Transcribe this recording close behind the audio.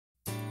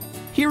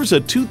Here's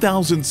a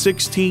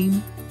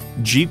 2016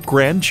 Jeep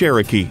Grand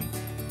Cherokee.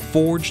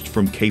 Forged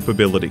from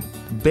capability,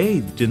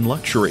 bathed in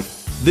luxury,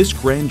 this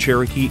Grand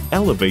Cherokee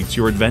elevates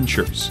your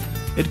adventures.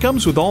 It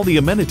comes with all the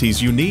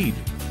amenities you need.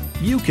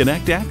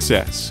 Uconnect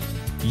access,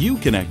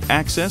 Uconnect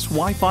access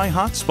Wi-Fi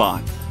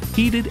hotspot,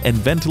 heated and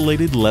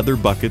ventilated leather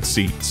bucket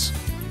seats,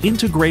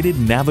 integrated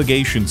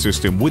navigation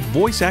system with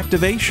voice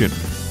activation,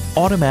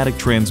 automatic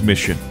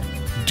transmission,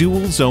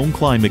 dual zone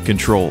climate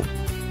control,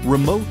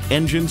 remote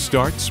engine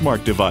start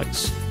smart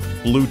device,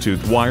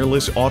 Bluetooth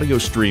wireless audio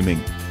streaming,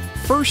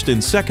 first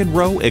and second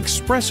row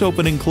express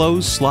opening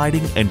close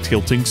sliding and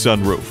tilting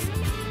sunroof,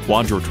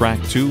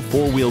 Quadra-Track 2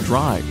 4-wheel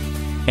drive,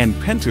 and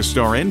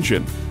Pentastar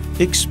engine.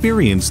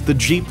 Experience the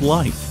Jeep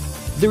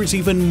life. There's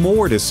even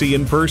more to see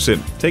in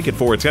person. Take it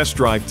for a test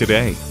drive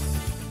today.